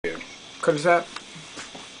Cut us out.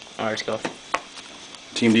 Alright, let's go.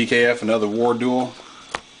 Team DKF, another war duel.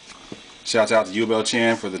 Shouts out to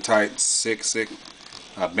Dubkdad1 for the tight sick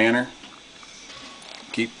banner.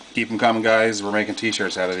 Keep them coming, guys. We're making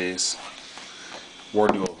t-shirts out of these. War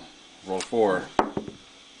duel. Roll 4.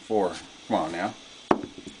 4. Come on now.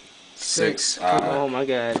 6. Oh my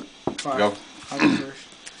god. 5. Go. I'll go first.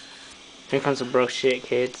 Here comes some broke shit,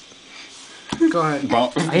 kids. Go ahead.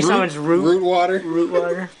 I hear someone's root water. Root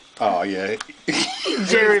water. Oh yeah.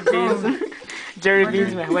 Jerry Beans. Jerry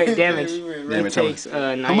Beans, man. Wait, damage. Damage. Takes,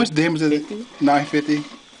 How much damage is it? 950.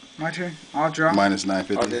 My turn. I'll draw. Minus Oh,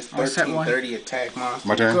 950. this I'll set 1330 attack monster.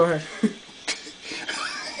 My turn. Go ahead.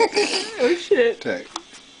 Oh shit. Attack.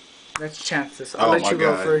 Let's chance this. I'll let my you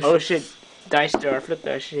go God. first. Oh shit. Dice jar. Flip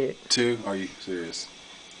that shit. 2. Are you serious?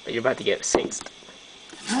 You're about to get 6.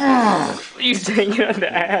 You saying you're on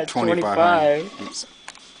the ass? 2500. 25. Oops.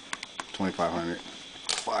 2500.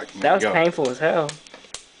 Fuck. That was go. painful as hell.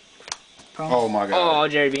 Oh my god. Oh,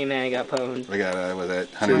 Jerry B man got pwned. We got was that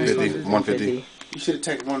 150, 150. You should have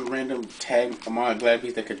taken one random tag among glad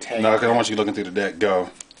beats that could tag. No, because I want you looking through the deck. Go.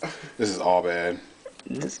 This is all bad.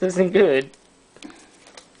 This isn't good.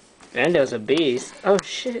 Nando's a beast. Oh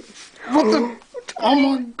shit. What the? Oh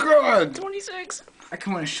my god. 26. I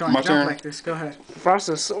can win a short My jump turn. like this. Go ahead.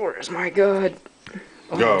 Frossosaurus, my god.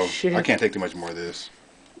 Oh, Go. shit. I can't take too much more of this.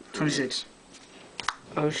 26.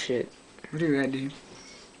 Oh shit. What are you at, dude?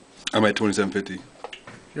 I'm at 2750.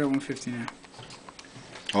 You're at 150 now.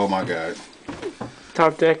 Oh my god.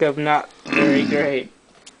 Top deck of not very great.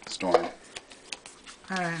 Storm.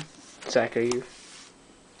 Alright. Zach, are you?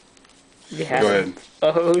 You Go have ahead.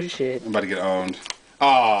 Oh shit. I'm about to get owned.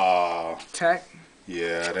 Ah. Attack.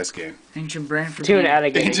 Yeah, that's game. Ancient brain for Tune being-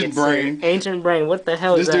 alligator. Ancient gets brain. sick. Ancient brain. What the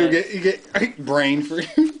hell This is dude that? you get brain for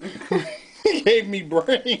you. He gave me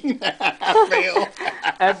brain. Fail.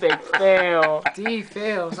 Epic fail. D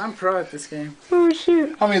fails. I'm pro at this game. Oh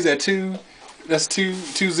shit. How many is that? 2? That's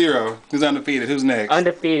 2-0. Who's undefeated? Who's next?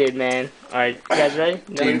 Undefeated, man. Alright, you guys ready?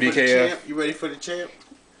 Team DKF. You ready for the champ?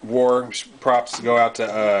 War props go out to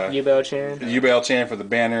Dubkdad1. for the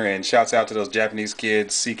banner, and shouts out to those Japanese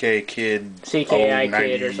kids, CK Kid, CKI 090.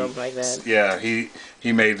 Kid or something like that. Yeah, he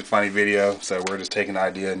made the funny video, so we're just taking the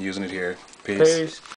idea and using it here. Peace. Peace.